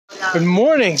Good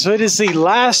morning. So it is the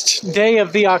last day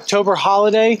of the October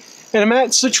holiday, and I'm at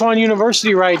Sichuan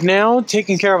University right now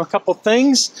taking care of a couple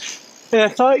things. And I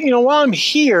thought, while I'm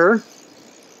here,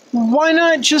 why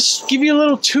not just give you a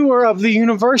little tour of the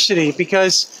university,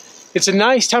 because it's a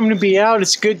nice time to be out.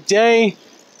 It's a good day.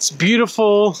 It's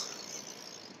beautiful,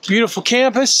 beautiful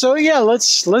campus. So yeah,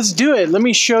 let's do it. Let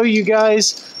me show you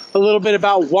guys a little bit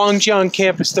about Wangjiang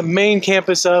Campus, the main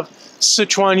campus of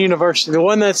Sichuan University, the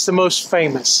one that's the most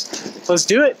famous. Let's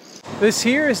do it. This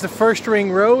here is the First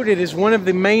Ring Road. It is one of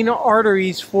the main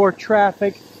arteries for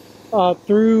traffic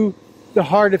through the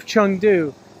heart of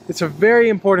Chengdu. It's a very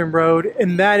important road,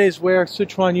 and that is where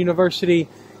Sichuan University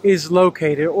is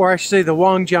located, or I should say the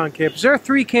Wangjiang Campus. There are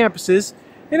 3 campuses,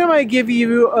 and I might give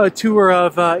you a tour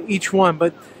of each one,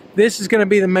 but this is going to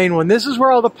be the main one. This is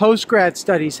where all the post-grad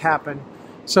studies happen.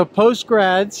 So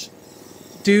post-grads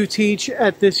do teach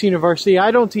at this university.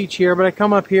 I don't teach here, but I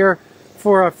come up here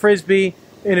for a Frisbee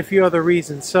and a few other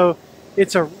reasons. So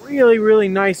it's a really, really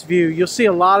nice view. You'll see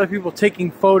a lot of people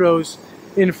taking photos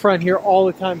in front here all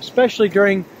the time, especially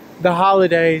during the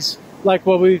holidays like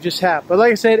what we've just had. But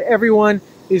like I said, everyone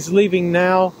is leaving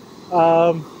now.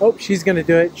 Oh, she's gonna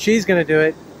do it. She's gonna do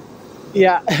it.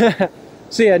 Yeah.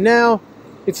 So yeah, now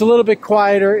it's a little bit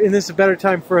quieter and this is a better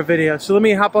time for a video. So let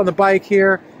me hop on the bike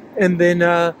here and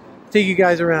then take you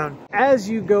guys around. As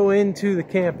you go into the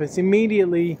campus,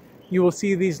 immediately you will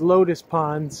see these lotus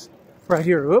ponds right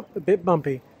here. Oop, a bit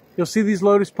bumpy. You'll see these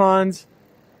lotus ponds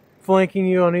flanking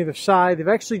you on either side. They've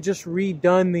actually just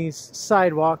redone these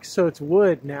sidewalks, so it's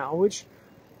wood now, which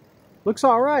looks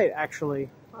all right, actually.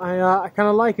 I kind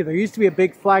of like it. There used to be a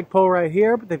big flagpole right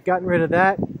here, but they've gotten rid of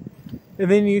that.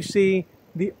 And then you see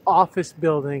the office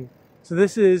building. So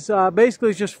this is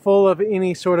basically just full of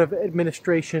any sort of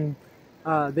administration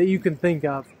that you can think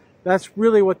of. That's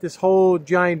really what this whole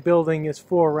giant building is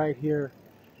for right here.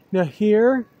 Now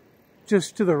here,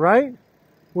 just to the right,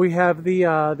 we have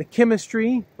the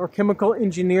chemistry or chemical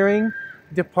engineering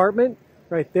department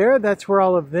right there. That's where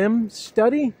all of them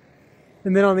study.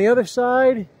 And then on the other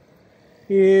side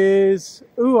is,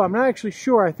 I'm not actually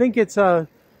sure. I think it's let's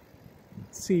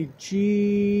see,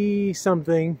 G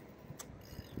something.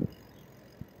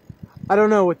 I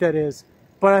don't know what that is,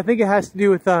 but I think it has to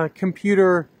do with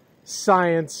computer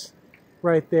science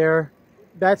right there.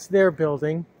 That's their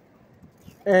building.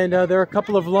 And there are a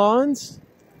couple of lawns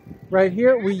right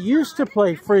here. We used to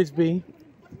play Frisbee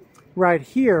right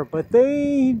here, but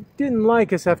they didn't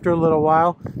like us after a little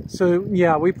while. So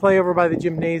yeah, we play over by the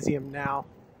gymnasium now.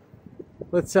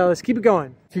 Let's keep it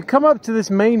going. If you come up to this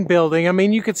main building, I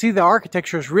mean, you can see the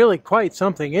architecture is really quite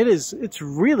something. It's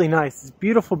really nice. It's a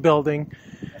beautiful building.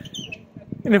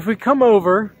 And if we come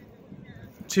over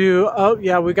to, oh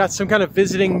yeah, we got some kind of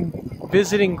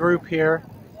visiting group here.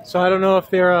 So I don't know if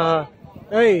they're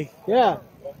hey, yeah.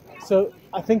 So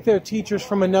I think they're teachers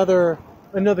from another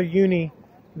uni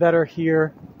that are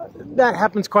here. That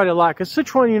happens quite a lot because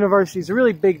Sichuan University is a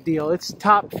really big deal. It's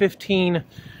top 15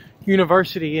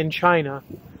 university in China.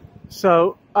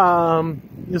 So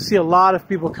you'll see a lot of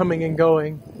people coming and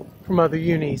going from other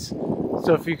unis.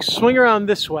 So if you swing around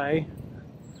this way,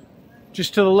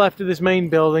 just to the left of this main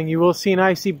building, you will see an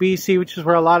ICBC, which is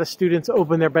where a lot of students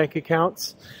open their bank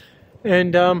accounts.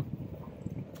 And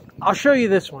I'll show you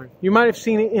this one. You might have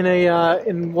seen it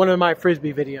in one of my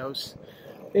Frisbee videos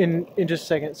in just a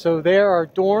second. So there are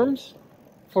dorms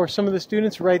for some of the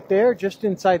students right there, just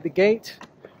inside the gate.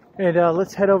 And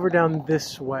let's head over down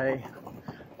this way.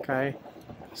 Okay.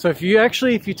 So if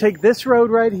you take this road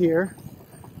right here,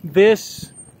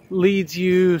 this leads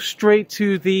you straight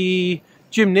to the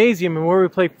gymnasium and where we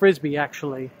play Frisbee,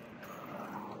 actually.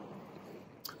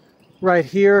 Right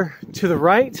here to the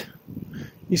right,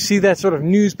 you see that sort of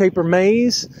newspaper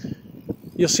maze.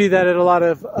 You'll see that at a lot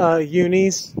of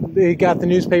unis. They got the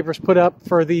newspapers put up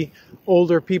for the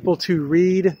older people to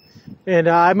read. And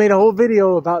I made a whole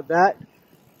video about that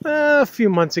a few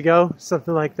months ago,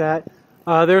 something like that.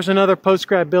 There's another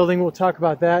post-grad building. We'll talk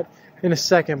about that in a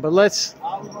second. But let's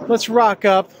rock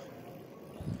up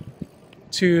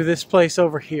to this place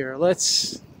over here.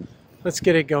 Let's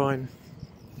get it going.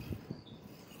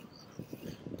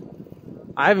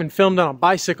 I haven't filmed on a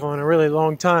bicycle in a really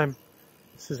long time.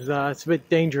 This is it's a bit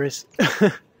dangerous.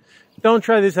 Don't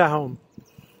try this at home.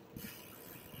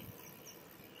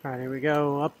 All right, here we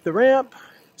go up the ramp.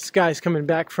 This guy's coming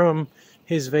back from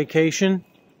his vacation.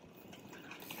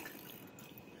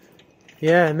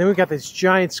 Yeah, and then we got this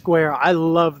giant square. I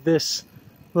love this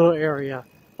little area.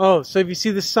 Oh, so if you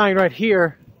see this sign right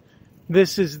here,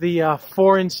 this is the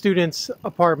foreign students'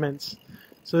 apartments.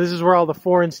 So this is where all the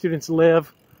foreign students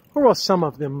live or well, some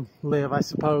of them live, I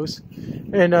suppose.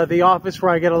 And the office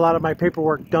where I get a lot of my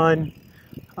paperwork done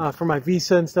for my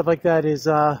visa and stuff like that is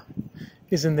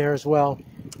in there as well.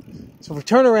 So if we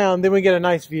turn around, then we get a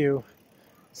nice view.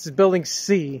 This is building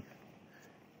C.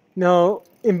 Now,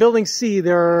 in building C,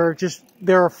 there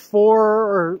are four,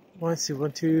 or let's see,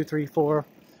 1, 2, 3, 4.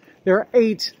 There are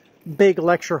 8 big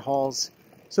lecture halls.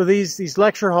 So these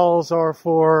lecture halls are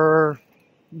for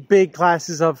big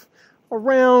classes of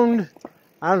around,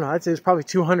 I don't know, I'd say there's probably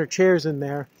 200 chairs in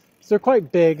there. So they're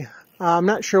quite big. I'm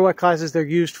not sure what classes they're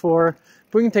used for,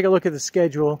 but we can take a look at the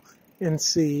schedule and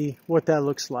see what that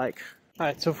looks like. All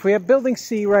right, so if we have building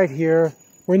C right here,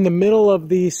 we're in the middle of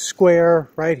the square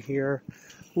right here.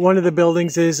 One of the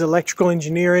buildings is electrical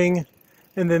engineering,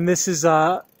 and then this is,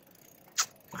 I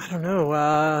don't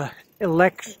know,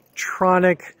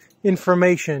 electronic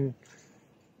information.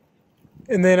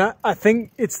 And then I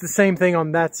think it's the same thing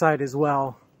on that side as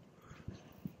well.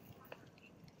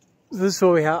 So this is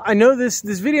what we have. I know this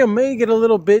video may get a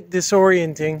little bit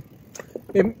disorienting.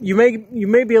 You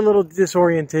may be a little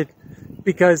disoriented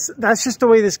because that's just the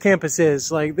way this campus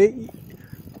is. Like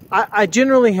I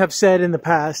generally have said in the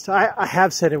past, I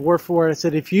have said it word for word, I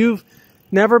said if you've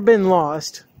never been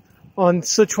lost on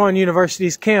Sichuan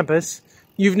University's campus,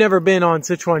 you've never been on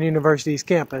Sichuan University's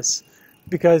campus,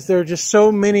 because there are just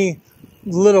so many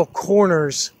little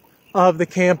corners of the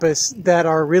campus that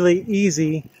are really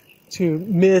easy to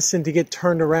miss and to get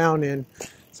turned around in.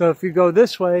 So if you go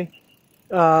this way,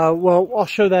 well, I'll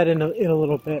show that in a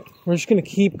little bit. We're just going to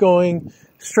keep going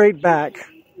straight back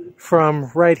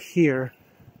from right here.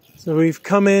 So we've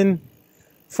come in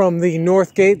from the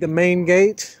north gate, the main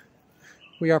gate.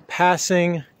 We are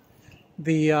passing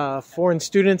the foreign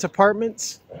students'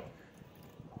 apartments,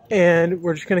 and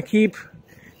we're just going to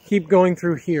keep going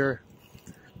through here,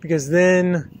 because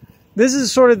then this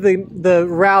is sort of the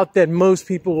route that most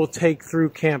people will take through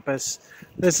campus.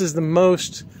 This is the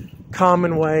most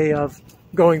common way of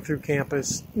going through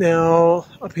campus. Now,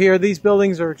 up here, these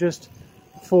buildings are just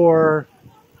for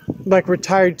like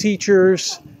retired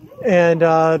teachers and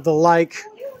the like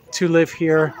to live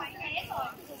here.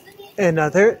 And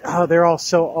they're all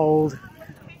so old.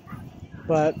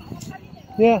 But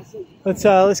yeah,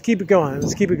 let's keep it going.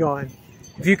 Let's keep it going.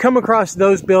 If you come across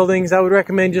those buildings, I would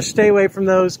recommend just stay away from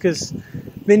those, because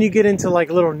then you get into like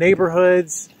little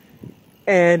neighborhoods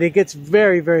and it gets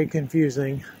very, very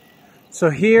confusing. So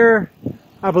here,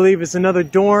 I believe it's another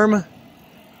dorm.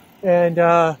 And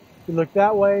if you look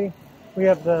that way, we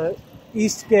have the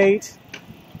east gate.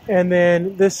 And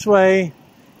then this way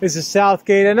is the south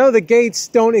gate. I know the gates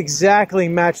don't exactly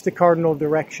match the cardinal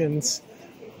directions,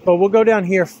 but we'll go down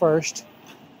here first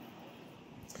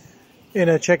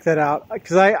and check that out,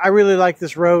 because I really like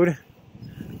this road.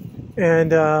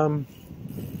 And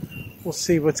we'll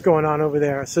see what's going on over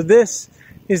there. So this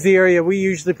is the area we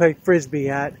usually play Frisbee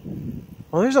at.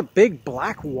 Well, there's a big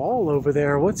black wall over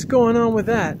there. What's going on with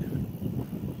that?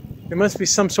 There must be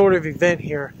some sort of event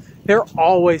here. They're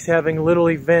always having little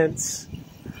events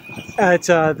at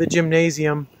the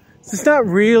gymnasium. So it's not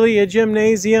really a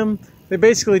gymnasium. They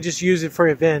basically just use it for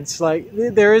events. Like,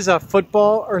 there is a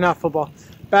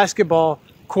basketball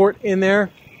court in there,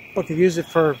 but they use it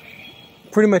for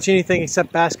pretty much anything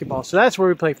except basketball. So that's where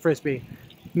we play Frisbee.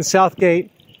 And the south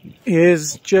gate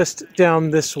is just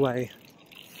down this way.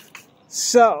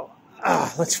 So,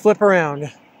 let's flip around.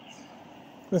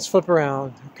 Let's flip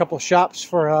around. A couple shops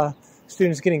for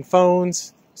students getting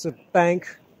phones. There's a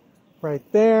bank right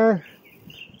there.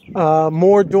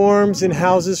 More dorms and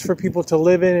houses for people to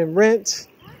live in and rent.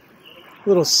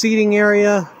 Little seating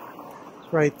area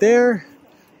right there.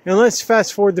 And let's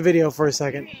fast forward the video for a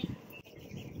second.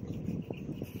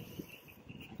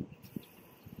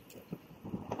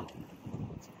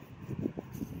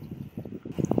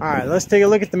 Alright, let's take a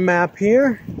look at the map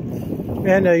here,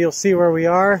 and you'll see where we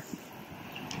are.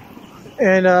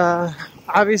 And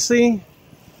obviously,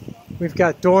 we've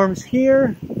got dorms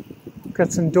here, we've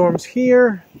got some dorms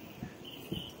here,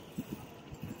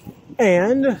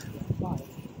 and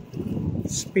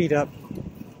speed up.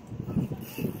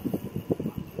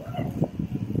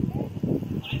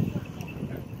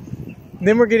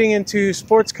 Then we're getting into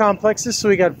sports complexes, so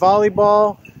we got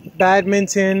volleyball,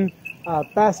 badminton,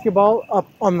 basketball up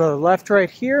on the left right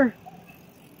here.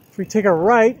 If we take a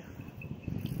right,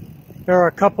 there are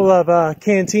a couple of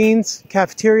canteens,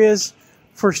 cafeterias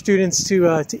for students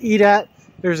to eat at.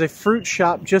 There's a fruit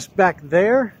shop just back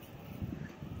there.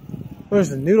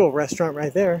 There's a noodle restaurant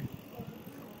right there.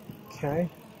 Okay.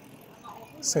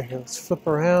 So here, let's flip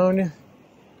around.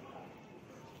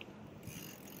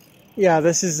 Yeah,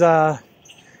 this is,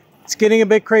 it's getting a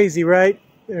bit crazy, right?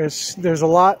 There's a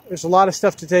lot of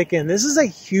stuff to take in. This is a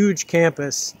huge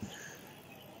campus.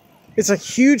 It's a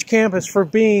huge campus for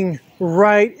being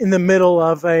right in the middle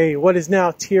of what is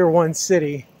now Tier 1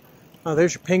 city. Oh,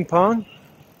 there's your ping pong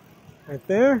right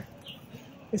there.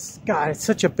 It's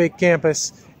such a big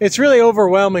campus. It's really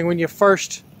overwhelming when you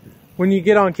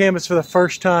get on campus for the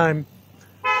first time.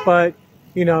 But,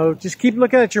 you know, just keep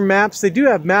looking at your maps. They do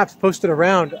have maps posted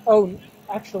around. Oh,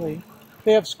 actually,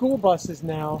 they have school buses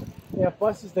now. They have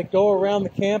buses that go around the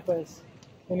campus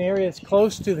in areas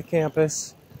close to the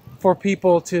campus for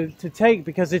people to take,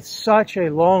 because it's such a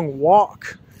long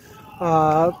walk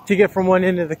to get from one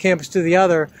end of the campus to the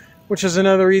other, which is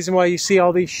another reason why you see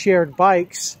all these shared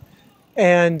bikes,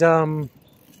 and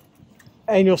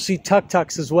you'll see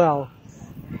tuk-tuks as well.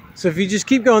 So if you just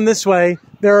keep going this way,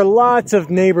 there are lots of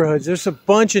neighborhoods. There's a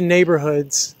bunch of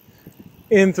neighborhoods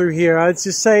in through here. I'd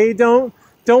just say don't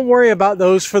worry about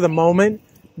those for the moment,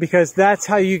 because that's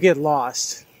how you get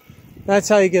lost. That's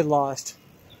how you get lost.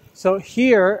 So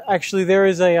here, actually, there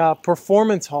is a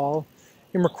performance hall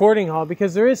and recording hall,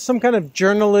 because there is some kind of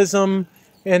journalism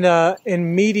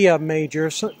and media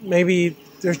majors. So maybe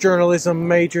there's journalism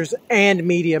majors and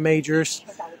media majors,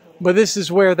 but this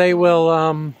is where they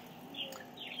will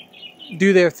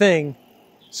do their thing.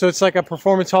 So it's like a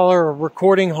performance hall or a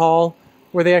recording hall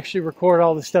where they actually record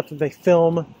all the stuff that they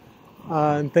film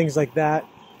and things like that.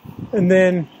 And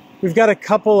then we've got a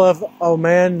couple of, oh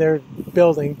man, they're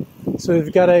building. So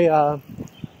we've got a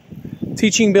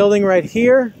teaching building right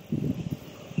here.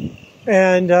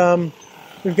 And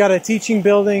we've got a teaching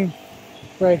building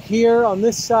right here on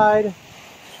this side.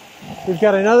 We've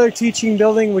got another teaching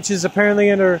building which is apparently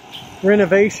under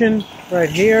renovation right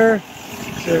here.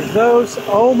 There's those.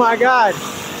 Oh my God.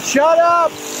 Shut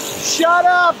up! Shut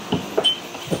up!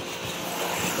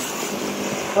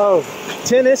 Oh,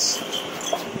 tennis.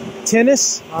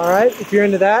 Tennis. All right, if you're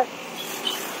into that.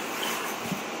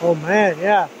 Oh man,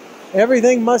 yeah.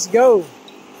 Everything must go.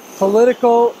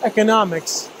 Political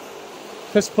economics.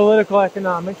 Just political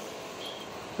economics.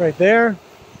 Right there.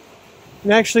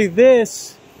 And actually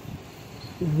this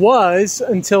was,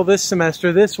 until this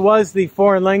semester, this was the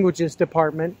foreign languages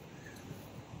department.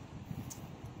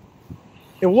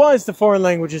 It was the foreign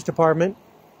languages department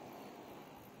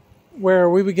where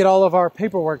we would get all of our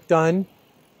paperwork done.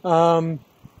 Or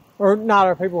not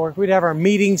our paperwork, we'd have our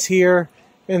meetings here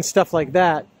and stuff like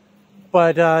that.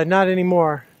 But not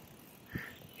anymore.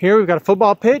 Here we've got a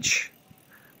football pitch.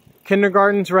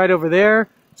 Kindergarten's right over there.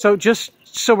 So just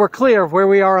so we're clear of where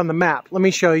we are on the map, let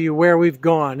me show you where we've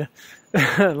gone.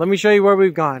 Let me show you where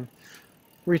we've gone.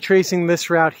 Retracing this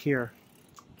route here.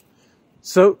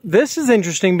 So this is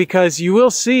interesting because you will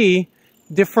see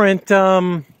different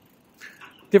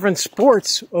different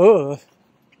sports.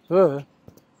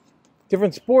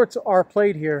 Different sports are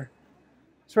played here.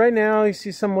 So right now you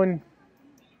see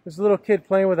there's a little kid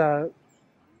playing with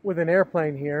an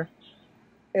airplane here,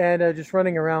 and just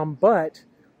running around. But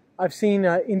I've seen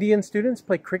Indian students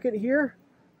play cricket here.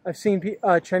 I've seen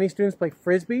Chinese students play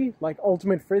frisbee, like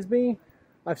ultimate frisbee.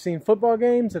 I've seen football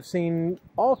games. I've seen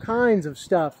all kinds of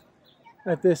stuff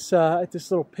at this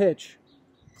little pitch.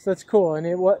 So that's cool. And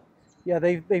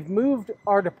they've moved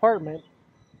our department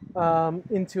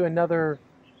onto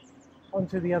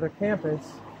the other campus.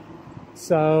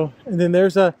 So, and then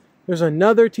there's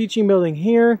another teaching building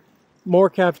here,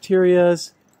 more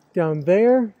cafeterias down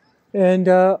there, and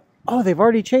oh, they've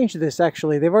already changed this.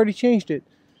 Actually, they've already changed it.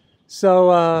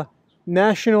 So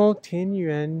National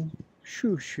Tianyuan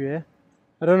Shuxue.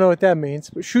 I don't know what that means,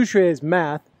 but Shuxue is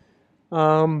math.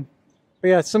 But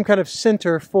yeah, it's some kind of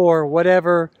center for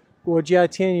whatever Guojia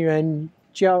Tianyuan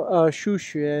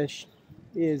Shuxue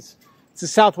is. It's a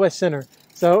Southwest Center.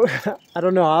 So I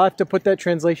don't know. I'll have to put that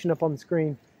translation up on the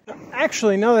screen.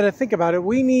 Actually, now that I think about it,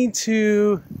 we need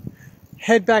to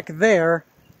head back there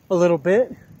a little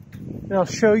bit, and I'll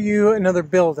show you another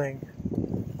building.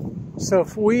 So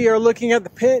if we are looking at the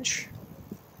pitch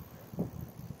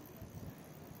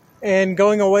and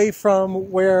going away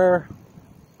from where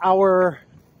our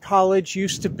college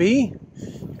used to be,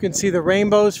 you can see the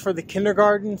rainbows for the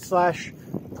kindergarten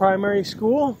 / primary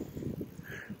school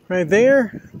right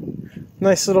there.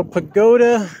 Nice little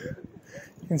pagoda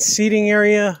and seating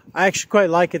area. I actually quite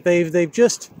like it. They've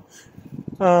just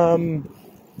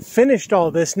finished all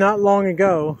this not long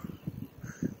ago,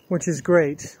 which is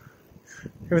great.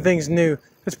 Everything's new.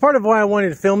 That's part of why I wanted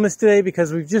to film this today,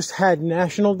 because we've just had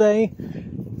National Day,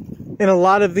 and a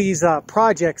lot of these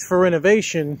projects for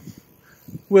renovation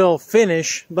will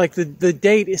finish, like the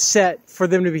date is set for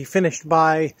them to be finished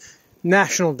by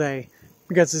National Day,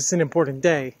 because it's an important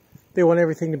day. They want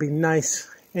everything to be nice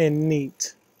and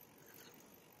neat.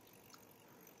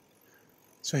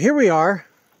 So here we are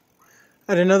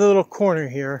at another little corner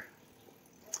here.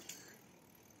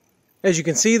 As you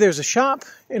can see, there's a shop,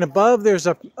 and above there's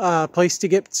a place to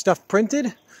get stuff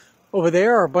printed. Over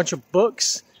there are a bunch of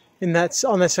books, and that's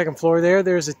on that second floor there.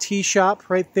 There's a tea shop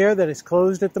right there that is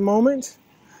closed at the moment.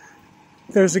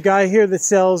 There's a guy here that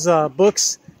sells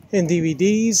books and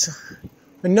DVDs.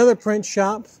 Another print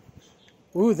shop.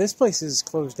 Ooh, this place is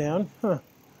closed down. Huh.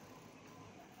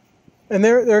 And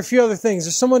there are a few other things.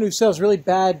 There's someone who sells really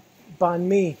bad banh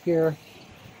mi here.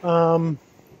 And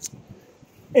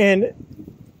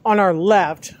on our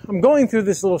left, I'm going through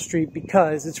this little street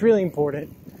because it's really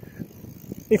important.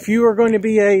 If you are going to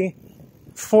be a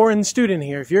foreign student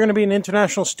here, if you're going to be an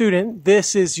international student,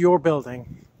 this is your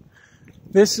building.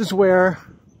 This is where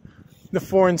the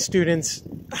foreign students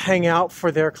hang out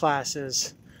for their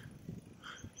classes.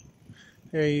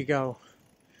 There you go.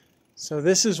 So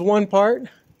this is one part.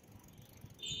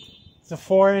 The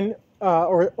foreign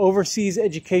or overseas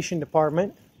education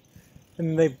department.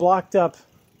 And they blocked up.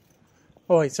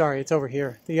 Oh wait, sorry, it's over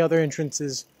here. The other entrance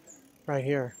is right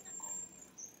here.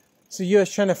 So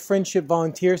U.S. China Friendship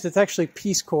Volunteers. It's actually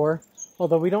Peace Corps,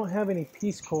 although we don't have any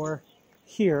Peace Corps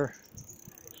here.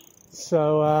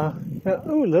 So,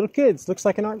 ooh, little kids. Looks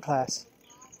like an art class.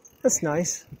 That's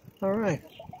nice. All right.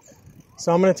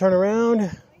 So I'm going to turn around.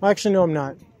 Well, actually, no, I'm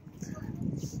not.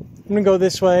 I'm going to go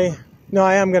this way. No,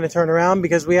 I am going to turn around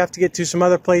because we have to get to some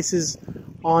other places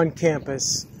on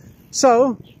campus.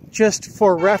 So, just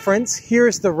for reference,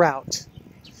 here's the route.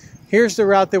 Here's the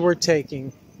route that we're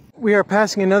taking. We are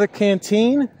passing another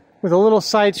canteen with a little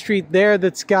side street there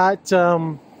that's got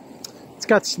it's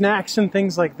got snacks and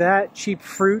things like that, cheap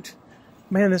fruit.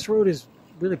 Man, this road is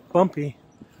really bumpy.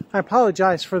 I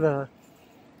apologize for the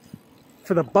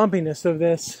bumpiness of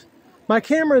this. My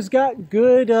camera's got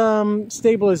good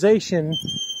stabilization,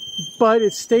 but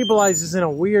it stabilizes in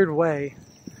a weird way.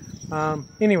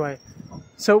 Anyway,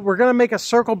 so we're gonna make a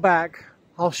circle back.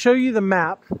 I'll show you the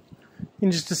map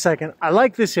in just a second. I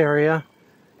like this area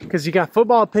because you got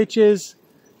football pitches,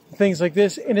 things like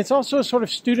this, and it's also a sort of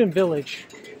student village.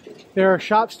 There are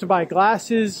shops to buy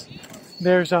glasses,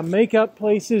 there's makeup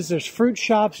places, there's fruit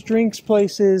shops, drinks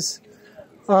places,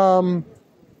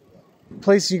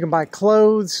 places you can buy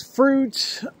clothes,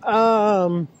 fruit,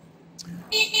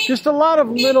 just a lot of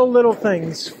little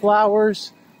things,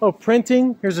 flowers. Oh,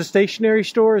 printing, here's a stationery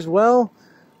store as well.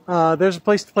 There's a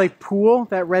place to play pool,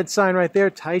 that red sign right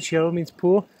there, Taichou means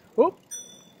pool. Oh,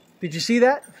 did you see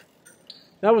that?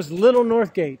 That was Little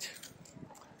North Gate.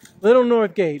 Little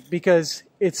North Gate, because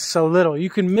it's so little. You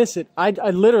can miss it. I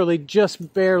literally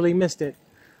just barely missed it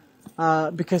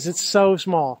because it's so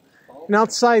small. And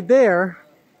outside there,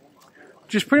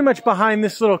 just pretty much behind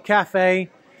this little cafe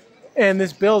and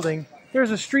this building, there's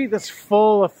a street that's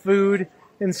full of food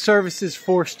and services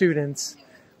for students.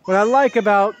 What I like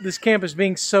about this campus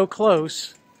being so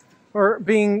close, or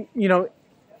being, you know,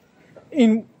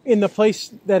 in the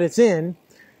place that it's in,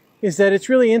 is that it's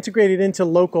really integrated into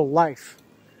local life.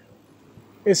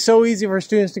 It's so easy for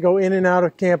students to go in and out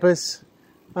of campus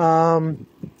and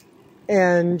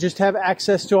just have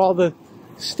access to all the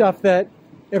stuff that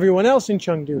everyone else in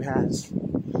Chengdu has.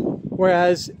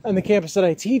 Whereas on the campus that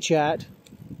I teach at,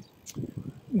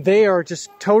 they are just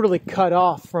totally cut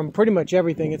off from pretty much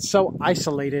everything. It's so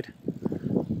isolated.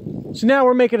 So now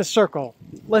we're making a circle.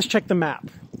 Let's check the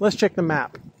map. Let's check the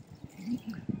map.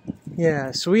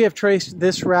 Yeah, so we have traced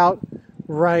this route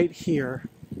right here.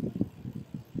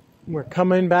 We're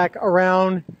coming back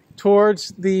around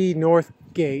towards the north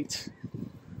gate.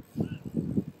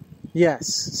 Yes,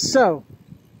 so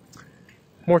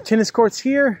more tennis courts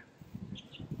here.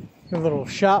 A little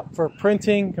shop for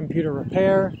printing, computer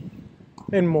repair,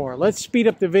 and more. Let's speed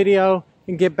up the video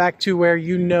and get back to where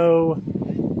you know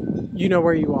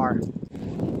where you are.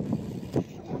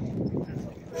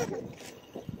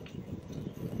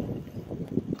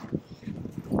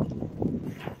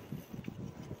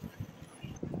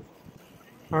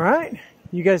 All right,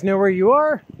 you guys know where you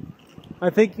are? I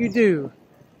think you do.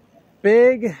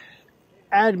 Big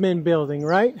admin building,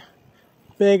 right?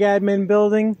 Big admin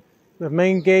building. The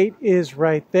main gate is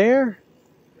right there.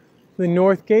 The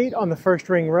north gate on the first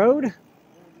ring road.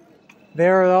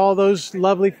 There are all those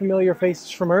lovely familiar faces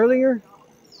from earlier.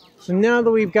 So now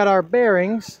that we've got our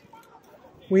bearings,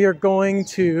 we are going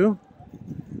to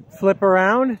flip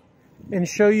around and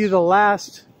show you the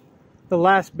last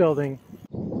building.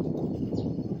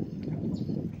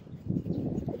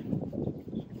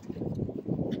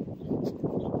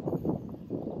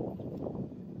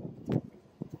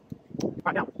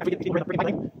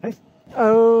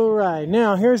 Alright,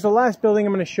 now here's the last building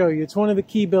I'm going to show you. It's one of the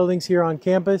key buildings here on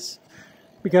campus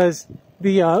because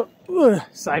the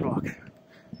sidewalk.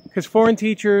 Because foreign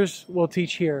teachers will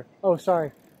teach here. Oh,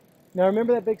 sorry. Now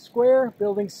remember that big square,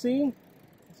 Building C?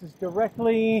 This is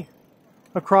directly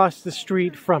across the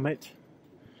street from it.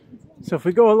 So if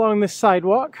we go along this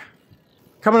sidewalk,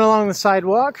 coming along the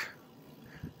sidewalk,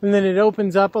 and then it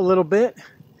opens up a little bit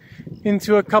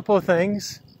into a couple of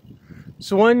things.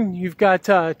 So one, you've got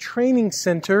a training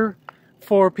center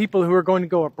for people who are going to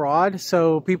go abroad.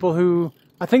 So people who,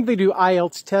 I think they do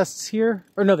IELTS tests here.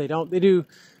 Or no, they don't. They do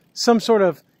some sort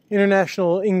of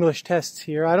international English tests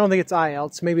here. I don't think it's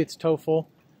IELTS. Maybe it's TOEFL.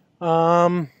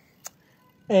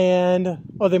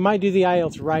 They might do the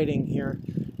IELTS writing here.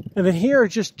 And then here,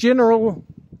 just general,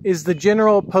 is the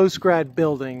general postgrad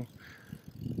building.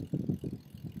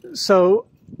 So,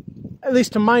 at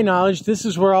least to my knowledge, this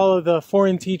is where all of the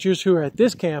foreign teachers who are at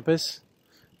this campus,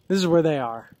 this is where they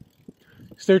are.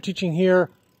 So they're teaching here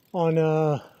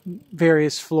on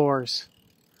various floors.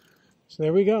 So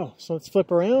there we go. So let's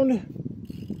flip around.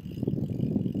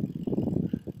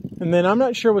 And then I'm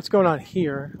not sure what's going on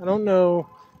here. I don't know.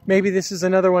 Maybe this is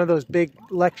another one of those big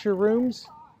lecture rooms.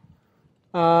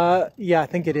 Yeah, I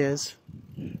think it is.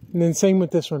 And then same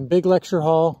with this one, big lecture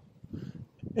hall.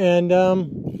 And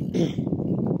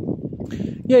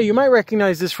yeah, you might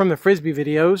recognize this from the Frisbee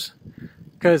videos,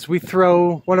 because we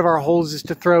throw, one of our holes is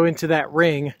to throw into that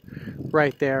ring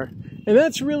right there. And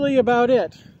that's really about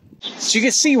it. So you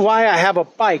can see why I have a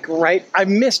bike, right? I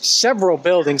missed several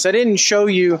buildings. I didn't show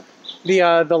you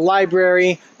the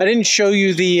library. I didn't show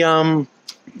you the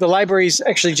library's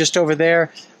actually just over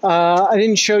there. I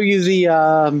didn't show you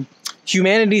the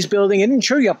humanities building. I didn't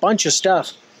show you a bunch of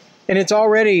stuff. And it's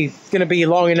already going to be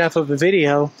long enough of a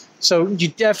video. So you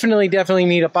definitely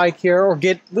need a bike here, or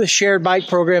get the shared bike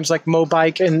programs like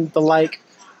Mobike and the like.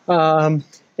 And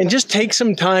just take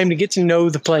some time to get to know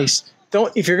the place.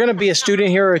 If you're going to be a student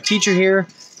here or a teacher here,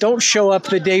 don't show up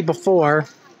the day before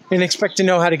and expect to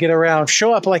know how to get around.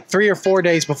 Show up like 3 or 4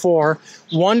 days before,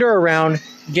 wander around,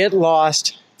 get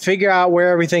lost, figure out where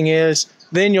everything is.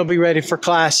 Then you'll be ready for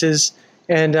classes,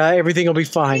 and everything will be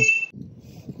fine.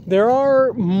 There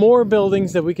are more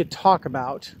buildings that we could talk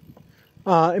about,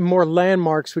 and more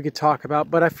landmarks we could talk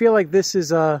about, but I feel like this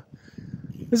is a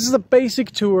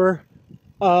basic tour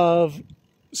of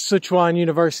Sichuan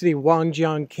University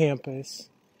Wangjiang Campus.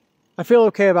 I feel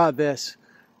okay about this.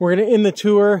 We're going to end the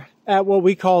tour at what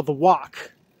we call the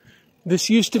walk. This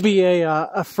used to be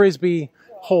a Frisbee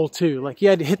hole too. Like you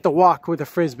had to hit the walk with a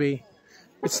Frisbee.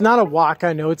 It's not a walk,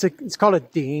 I know. It's called a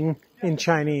ding in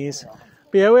Chinese.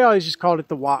 But yeah, we always just called it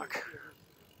the walk.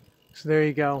 So there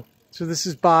you go. So this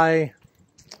is by,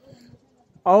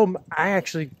 oh, I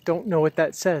actually don't know what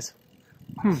that says.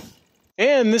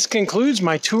 And this concludes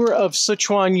my tour of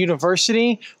Sichuan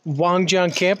University,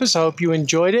 Wangjiang Campus. I hope you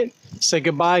enjoyed it. Say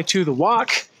goodbye to the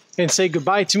walk, and say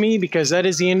goodbye to me, because that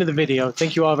is the end of the video.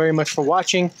 Thank you all very much for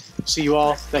watching. See you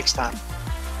all next time.